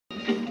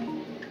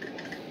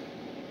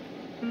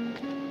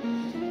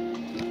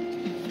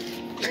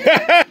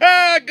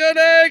Good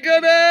day,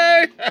 good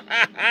day.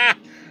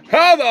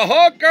 How the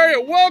heck are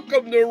you?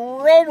 Welcome to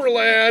Rover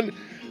Land.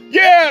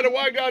 Yeah, do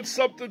I got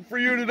something for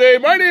you today?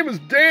 My name is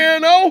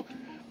Dan-O.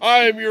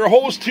 I'm your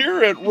host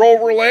here at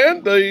Rover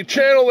Land, the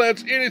channel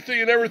that's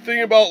anything and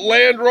everything about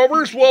Land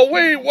Rovers. Well,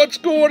 wait, what's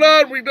going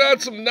on? We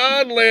got some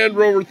non-Land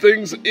Rover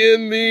things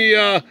in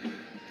the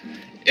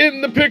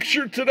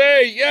picture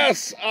today.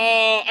 Yes,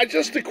 I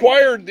just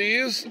acquired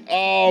these.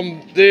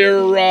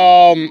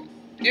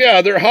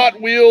 They're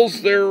Hot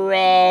Wheels.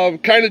 They're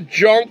kind of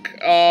junk.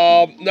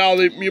 Now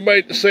you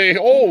might say,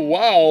 "Oh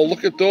wow,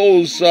 look at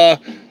those!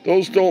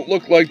 Those don't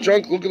look like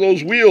junk. Look at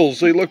those wheels.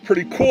 They look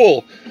pretty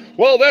cool."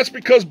 Well, that's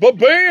because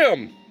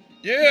ba-bam!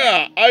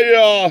 Yeah,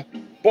 I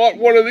bought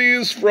one of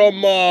these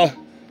from.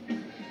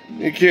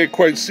 You can't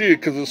quite see it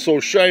because it's so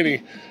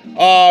shiny.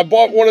 I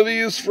bought one of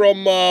these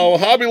from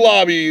Hobby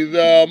Lobby,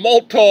 the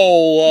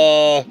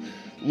Multol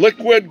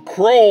liquid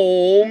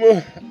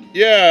chrome.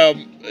 Yeah,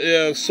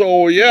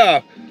 so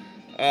yeah,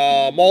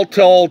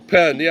 Multol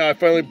pen. Yeah, I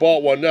finally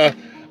bought one.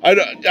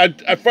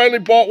 I finally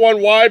bought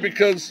one. Why?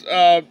 Because,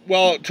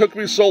 well, it took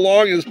me so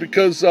long is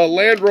because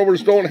Land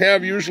Rovers don't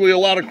have usually a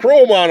lot of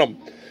chrome on them.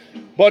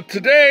 But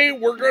today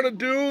we're going to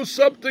do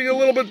something a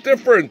little bit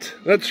different.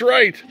 That's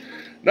right.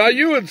 Now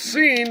you had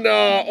seen,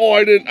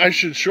 I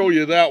should show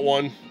you that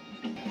one.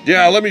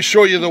 Yeah, let me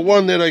show you the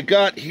one that I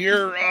got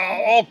here.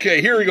 Okay,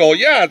 here we go.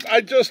 Yeah,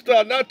 I just,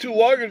 not too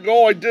long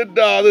ago, I did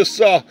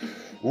this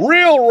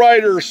Real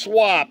Rider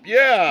swap.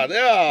 Yeah,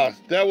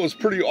 that was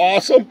pretty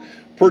awesome.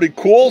 Pretty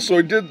cool, so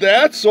I did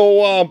that.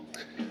 So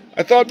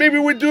I thought maybe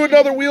we'd do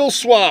another wheel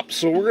swap.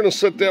 So we're going to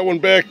set that one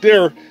back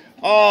there.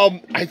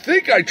 I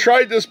think I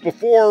tried this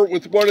before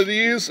with one of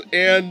these,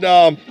 and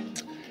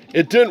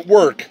it didn't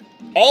work.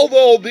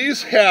 Although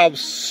these have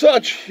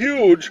such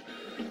huge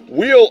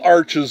wheel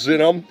arches in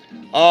them,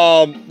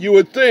 you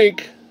would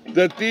think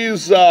that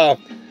these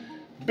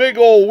big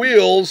old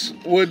wheels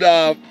would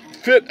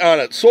fit on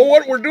it. So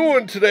what we're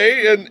doing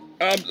today, and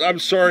I'm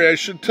sorry, I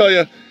should tell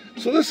you,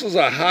 so this is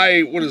a high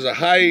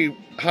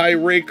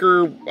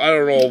raker, I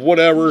don't know,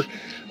 whatever,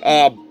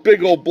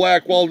 big old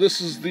black. Well,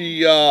 this is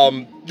the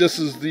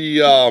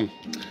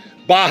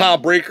Baja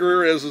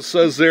breaker, as it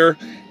says there,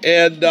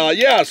 and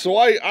yeah, so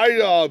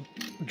I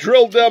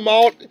drilled them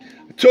out,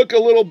 took a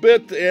little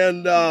bit,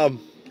 and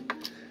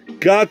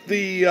got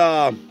the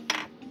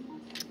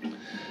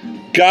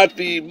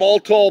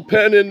Multol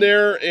pen in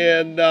there,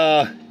 and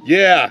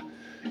yeah,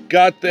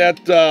 got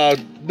that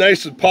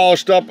nice and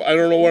polished up. I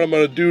don't know what I'm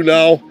going to do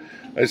now.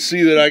 I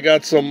see that I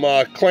got some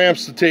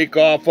clamps to take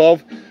off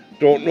of.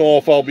 Don't know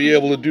if I'll be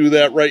able to do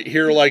that right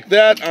here like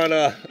that on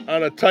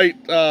a tight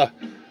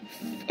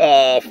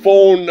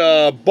phone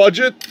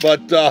budget,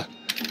 but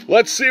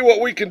let's see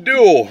what we can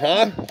do,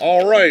 huh?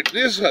 All right,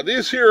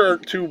 these here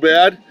aren't too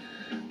bad.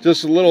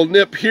 Just a little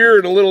nip here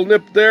and a little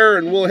nip there,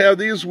 and we'll have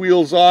these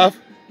wheels off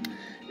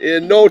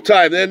in no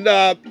time. And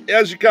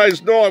as you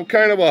guys know, I'm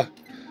kind of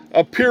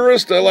a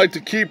purist. I like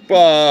to keep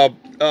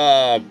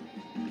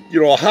you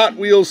know, Hot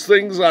Wheels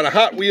things on a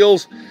Hot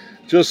Wheels,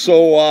 just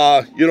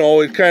so you know,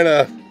 it kind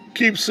of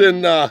keeps in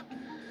you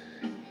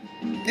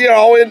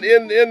know, in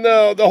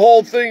the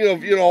whole thing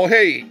of, you know,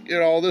 hey, you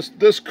know,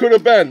 this could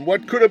have been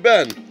what could have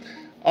been.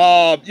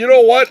 You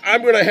know what?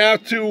 I'm gonna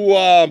have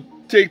to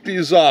take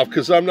these off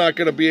because I'm not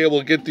gonna be able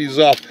to get these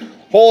off.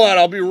 Hold on,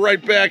 I'll be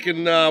right back,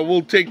 and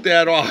we'll take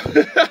that off.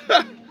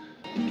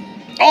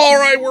 All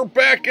right, we're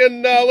back,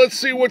 and let's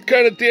see what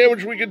kind of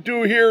damage we can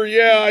do here.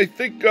 Yeah, I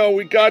think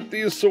we got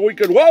these so we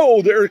could.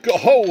 Whoa, there it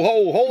goes.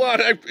 Hold on.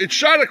 It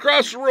shot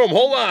across the room.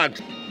 Hold on.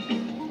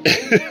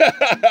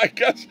 I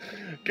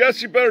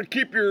guess you better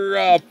keep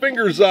your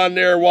fingers on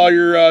there while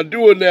you're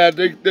doing that.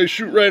 They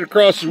shoot right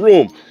across the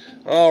room.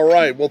 All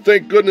right. Well,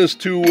 thank goodness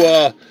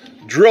to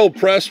drill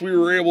press, we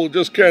were able to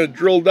just kind of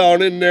drill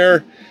down in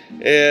there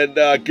and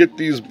get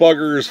these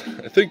buggers.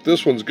 I think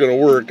this one's going to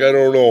work. I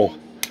don't know.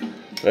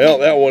 Well,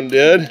 that one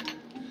did.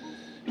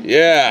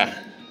 Yeah.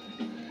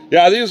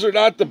 Yeah, these are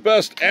not the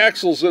best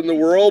axles in the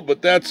world,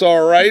 but that's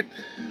all right.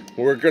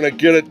 We're going to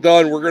get it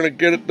done. We're going to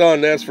get it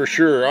done, that's for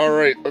sure. All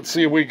right, let's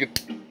see if we can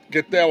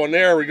get that one.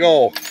 There we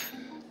go.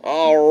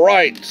 All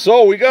right,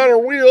 so we got our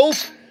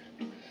wheels.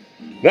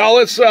 Now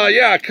let's,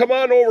 yeah, come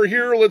on over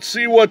here. Let's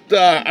see what,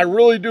 I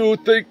really do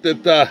think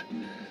that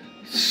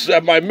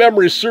my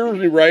memory serves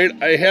me right.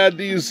 I had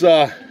these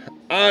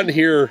on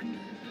here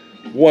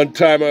one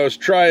time. I was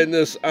trying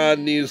this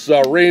on these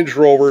Range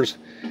Rovers,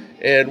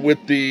 and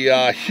with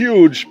the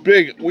huge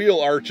big wheel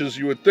arches,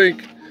 you would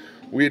think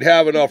we'd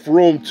have enough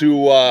room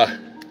to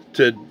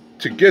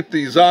get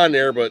these on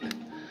there, but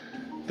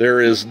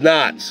there is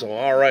not. So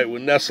all right,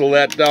 we'll nestle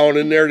that down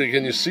in there.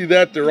 Can you see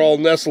that? They're all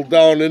nestled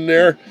down in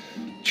there.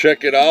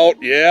 Check it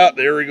out. Yeah,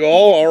 there we go.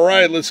 All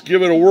right, let's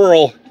give it a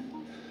whirl.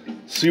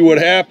 See what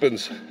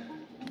happens.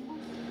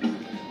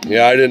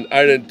 Yeah, I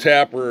didn't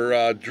tap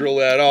or drill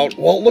that out.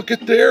 Well, look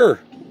at there.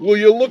 Will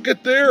you look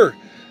at there?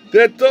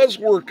 That does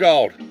work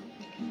out.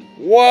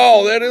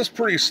 Wow, that is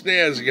pretty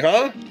snazzy,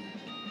 huh?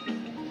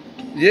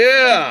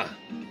 Yeah.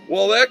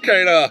 Well, that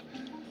kind of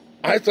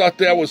I thought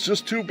that was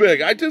just too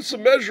big. I did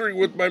some measuring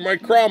with my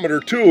micrometer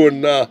too,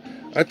 and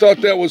I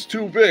thought that was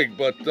too big,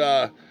 but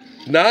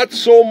not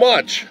so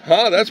much.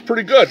 Huh? That's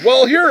pretty good.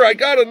 Well, here I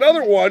got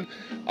another one.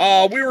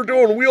 We were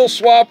doing wheel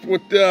swap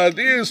with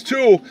these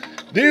two.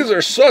 These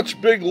are such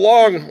big,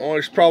 long. Oh,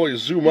 I should probably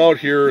zoom out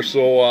here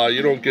so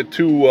you don't get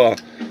too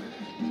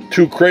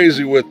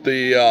crazy with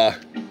the.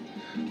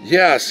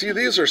 Yeah, see,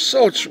 these are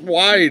such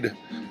wide.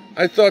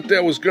 I thought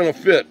that was going to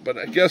fit, but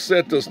I guess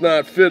that does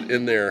not fit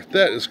in there.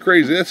 That is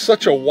crazy. That's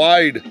such a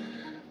wide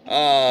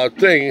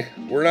thing.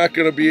 We're not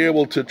going to be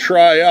able to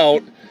try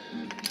out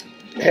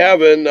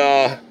having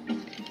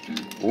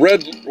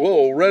red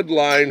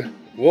line.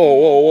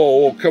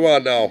 Whoa, come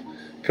on now.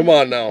 Come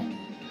on now.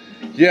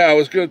 Yeah, I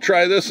was going to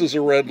try this as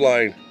a red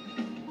line.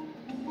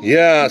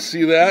 Yeah,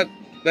 see that?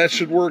 That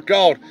should work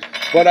out.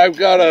 But I've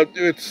got a,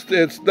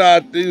 it's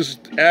not, these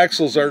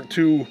axles are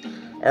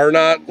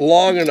not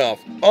long enough.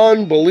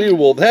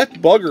 Unbelievable. That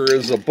bugger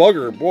is a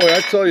bugger. Boy,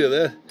 I tell you,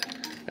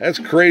 that's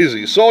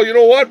crazy. So, you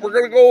know what? We're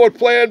going to go with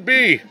plan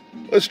B.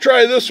 Let's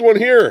try this one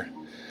here.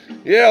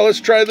 Yeah, let's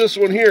try this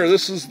one here.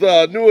 This is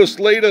the newest,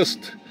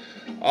 latest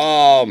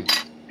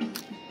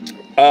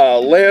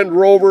Land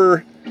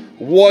Rover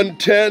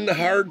 110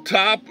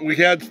 hardtop. We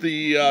had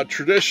the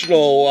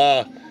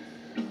traditional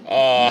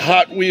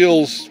Hot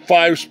Wheels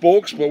 5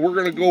 spokes, but we're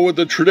going to go with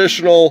the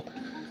traditional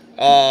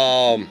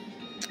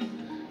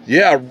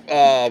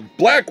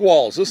black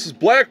walls. This is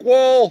Black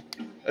Wall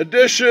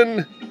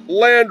Edition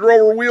Land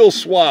Rover wheel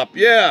swap.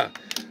 Yeah,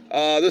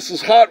 this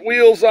is Hot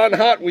Wheels on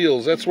Hot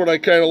Wheels. That's what I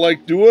kind of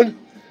like doing.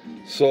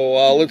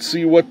 So let's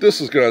see what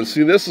this is going to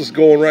see. This is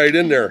going right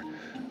in there.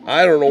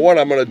 I don't know what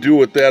I'm going to do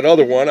with that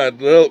other one. I'd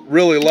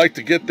really like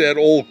to get that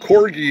old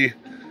Corgi,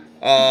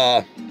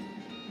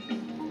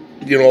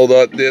 you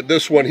know,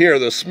 this one here,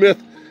 the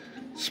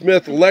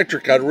Smith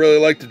Electric. I'd really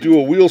like to do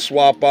a wheel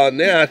swap on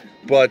that,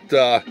 but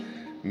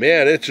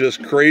man, it's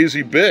just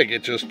crazy big.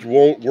 It just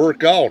won't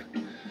work out.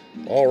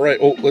 All right.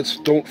 Oh,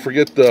 don't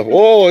forget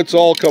it's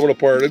all coming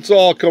apart. It's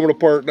all coming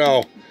apart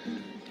now.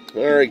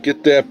 All right,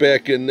 get that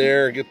back in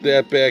there. Get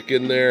that back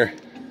in there.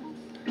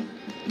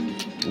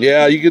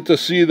 Yeah, you get to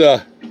see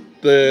the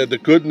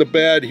good and the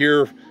bad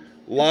here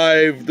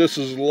live. This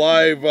is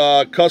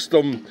live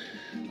custom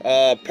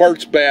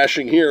parts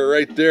bashing here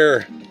right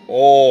there.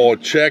 Oh,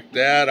 check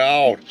that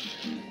out.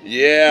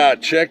 Yeah,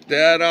 check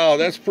that out.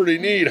 That's pretty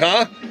neat,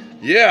 huh?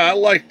 Yeah, I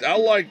like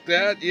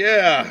that.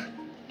 Yeah.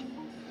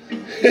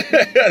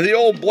 The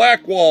old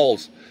black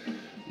walls.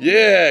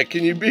 Yeah,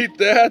 can you beat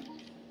that?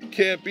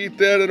 Can't beat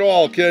that at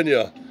all, can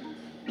you?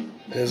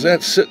 Is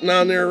that sitting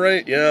on there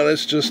right? Yeah,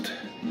 that's just...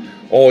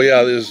 Oh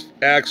yeah, these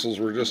axles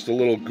were just a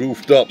little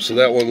goofed up, so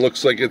that one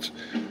looks like it's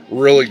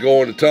really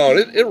going to town.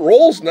 It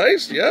rolls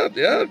nice. Yeah,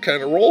 it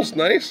kind of rolls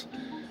nice.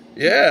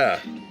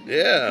 Yeah,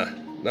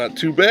 not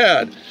too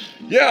bad.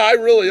 Yeah,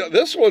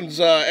 this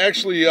one's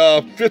actually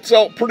fits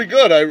out pretty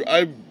good.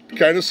 I'm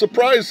kind of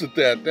surprised at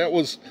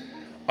that.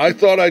 I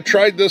thought I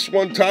tried this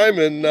one time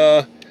and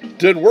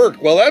didn't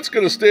work. Well, that's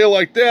going to stay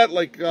like that,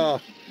 like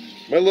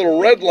my little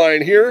red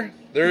line here.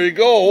 There you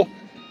go.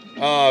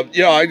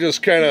 Yeah, I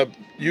just kind of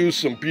used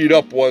some beat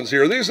up ones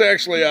here. These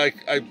actually I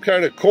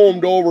kind of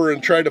combed over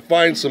and tried to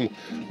find some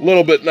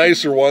little bit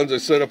nicer ones. I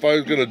said if I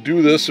was going to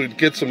do this, we'd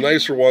get some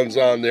nicer ones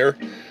on there.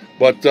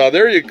 But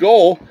there you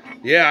go.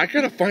 Yeah, I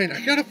gotta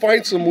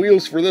find some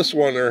wheels for this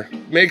one, or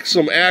make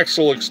some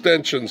axle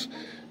extensions,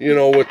 you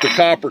know, with the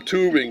copper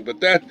tubing. But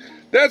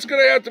that's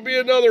gonna have to be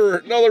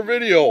another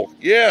video.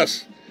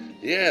 Yes.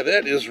 Yeah,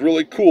 that is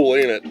really cool,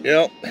 ain't it?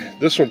 Yeah.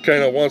 This one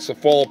kind of wants to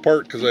fall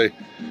apart because I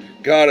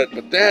got it,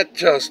 but that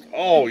just,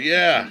 oh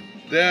yeah,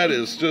 that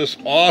is just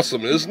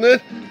awesome, isn't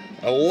it?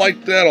 I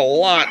like that a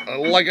lot. I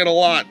like it a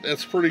lot.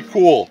 That's pretty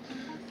cool.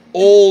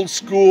 Old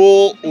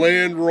school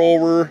Land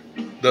Rover,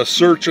 the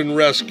search and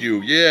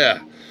rescue. Yeah,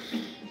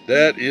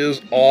 that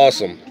is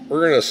awesome.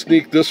 We're gonna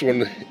sneak this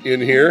one in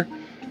here.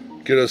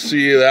 Gonna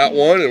see that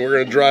one, and we're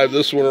gonna drive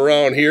this one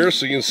around here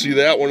so you can see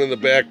that one in the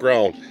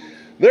background.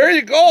 There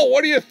you go.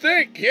 What do you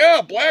think?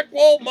 Yeah,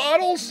 Blackwall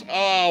models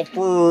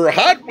for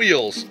Hot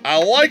Wheels.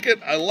 I like it.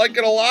 I like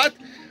it a lot.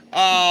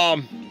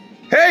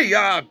 Hey,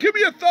 give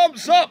me a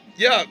thumbs up.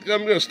 Yeah, I'm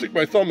going to stick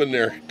my thumb in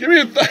there. Give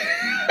me a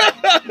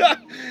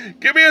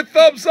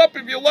thumbs up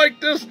if you like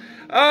this.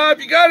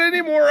 If you got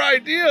any more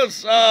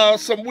ideas,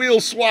 some wheel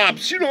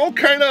swaps, you know,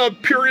 kind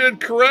of period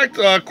correct.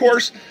 Of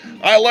course,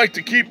 I like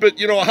to keep it,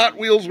 you know, Hot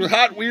Wheels with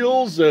Hot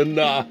Wheels and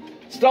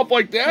stuff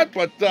like that.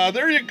 But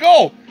there you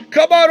go.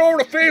 Come on over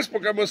to Facebook.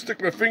 I'm going to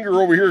stick my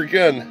finger over here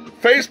again.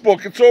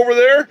 Facebook, it's over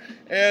there.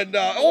 And,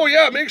 oh,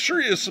 yeah, make sure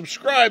you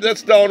subscribe.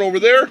 That's down over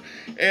there.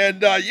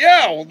 And,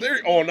 yeah, well, there.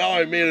 Oh, now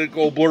I made it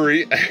go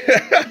blurry.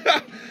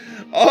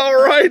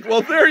 All right.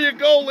 Well, there you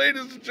go,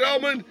 ladies and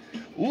gentlemen.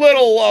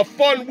 Little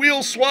fun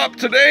wheel swap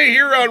today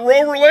here on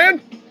Rover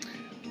Land.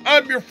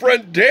 I'm your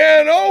friend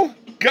Dan-O.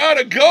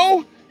 Gotta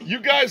go.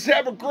 You guys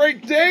have a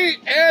great day.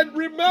 And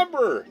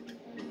remember,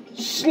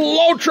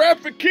 slow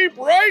traffic, keep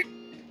right.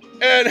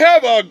 And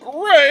have a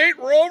great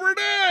Rover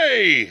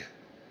day!